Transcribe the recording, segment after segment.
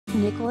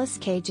Nicolas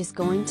Cage is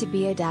going to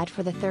be a dad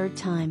for the third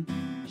time.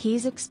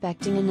 He's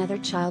expecting another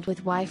child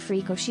with wife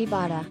Riko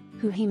Shibata,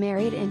 who he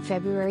married in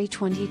February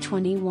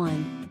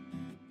 2021.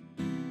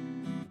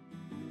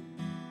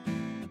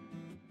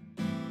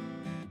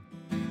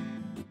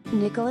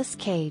 Nicolas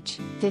Cage,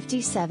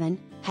 57,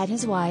 had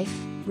his wife,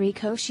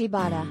 Riko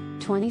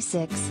Shibata,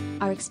 26,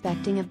 are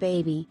expecting a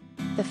baby.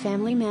 The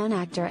Family Man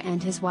actor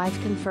and his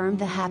wife confirmed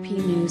the happy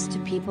news to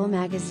People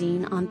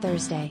magazine on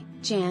Thursday,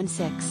 Jan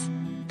 6.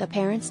 The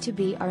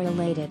parents-to-be are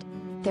elated.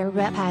 Their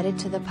rep added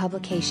to the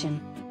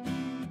publication.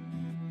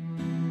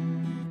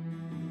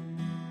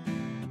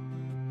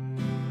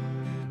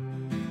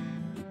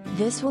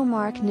 This will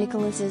mark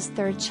Nicolas's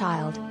third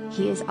child.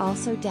 He is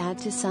also dad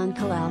to son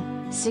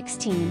Kal-El,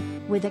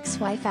 16, with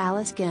ex-wife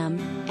Alice Kim,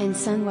 and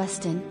son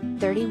Weston,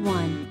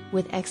 31,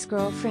 with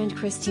ex-girlfriend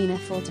Christina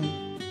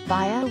Fulton.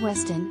 Via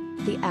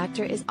Weston, the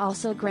actor is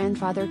also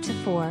grandfather to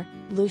 4,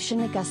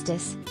 Lucian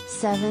Augustus,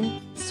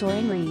 7,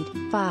 Soren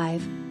Reed,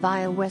 5,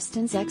 via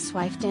Weston's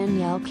ex-wife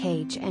Danielle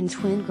Cage and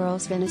twin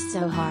girls Venus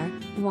Zohar,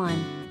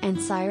 1,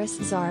 and Cyrus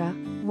Zara,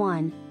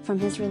 1, from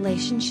his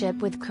relationship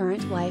with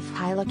current wife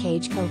Hyla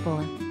Cage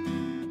Coppola.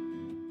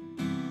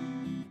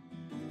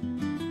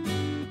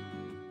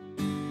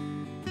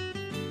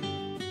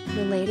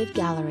 Related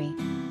gallery.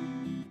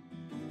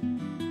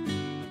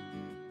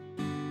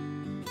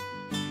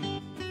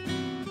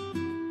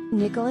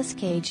 Nicolas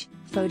Cage,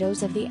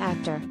 photos of the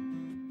actor.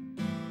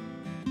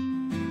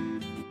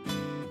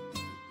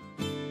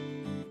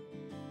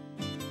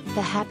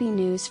 The happy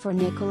news for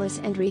Nicolas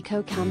and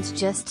Riko comes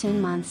just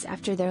 10 months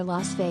after their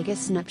Las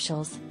Vegas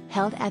nuptials,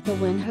 held at the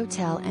Wynn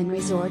Hotel and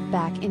Resort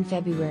back in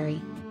February.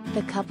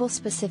 The couple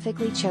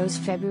specifically chose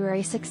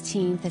February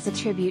 16 as a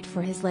tribute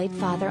for his late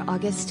father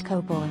August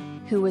Coppola,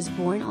 who was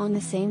born on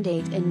the same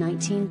date in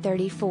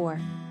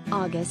 1934.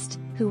 August,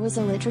 who was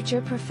a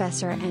literature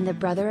professor and the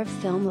brother of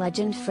film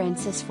legend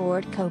Francis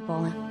Ford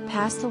Coppola,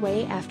 passed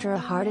away after a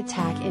heart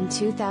attack in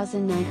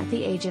 2009 at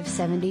the age of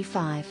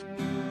 75.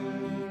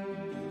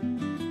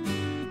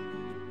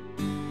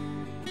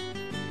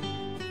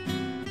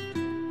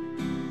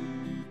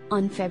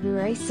 On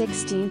February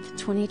 16,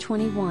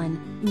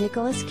 2021,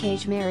 Nicolas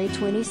Cage married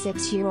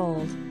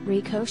 26-year-old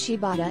Riko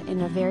Shibata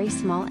in a very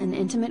small and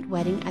intimate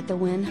wedding at the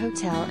Wynn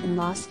Hotel in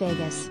Las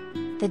Vegas.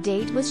 The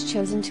date was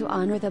chosen to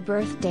honor the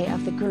birthday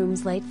of the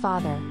groom's late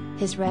father,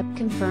 his rep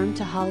confirmed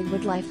to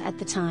Hollywood Life at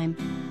the time.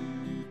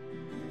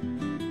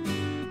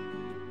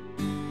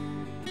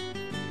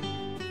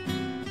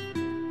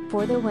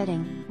 For the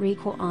wedding,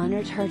 Riko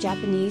honored her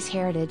Japanese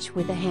heritage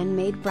with a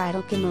handmade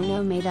bridal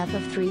kimono made up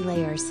of 3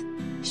 layers.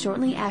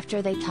 Shortly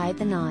after they tied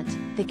the knot,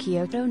 the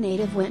Kyoto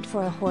native went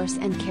for a horse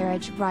and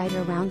carriage ride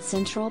around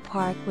Central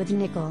Park with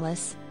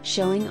Nicolas,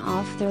 showing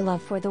off their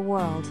love for the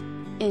world.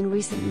 In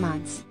recent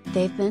months,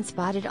 they've been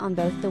spotted on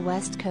both the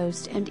West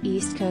Coast and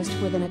East Coast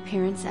with an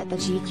appearance at the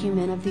GQ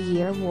Men of the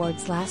Year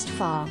Awards last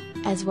fall,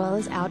 as well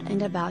as out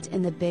and about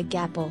in the Big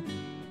Apple.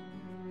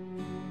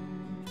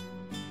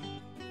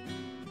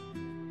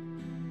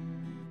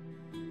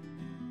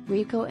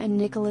 Riko and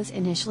Nicolas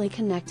initially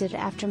connected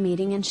after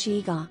meeting in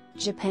Shiga,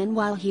 Japan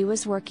while he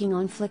was working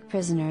on flick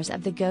Prisoners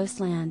of the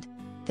Ghostland.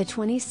 The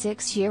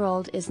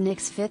 26-year-old is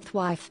Nick's 5th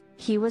wife.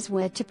 He was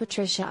wed to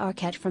Patricia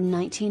Arquette from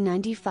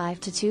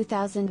 1995 to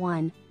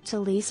 2001, to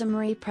Lisa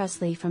Marie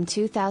Presley from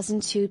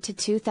 2002 to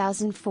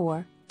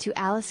 2004, to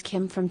Alice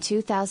Kim from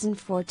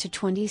 2004 to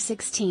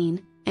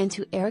 2016, and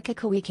to Erika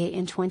Koike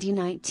in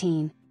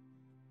 2019.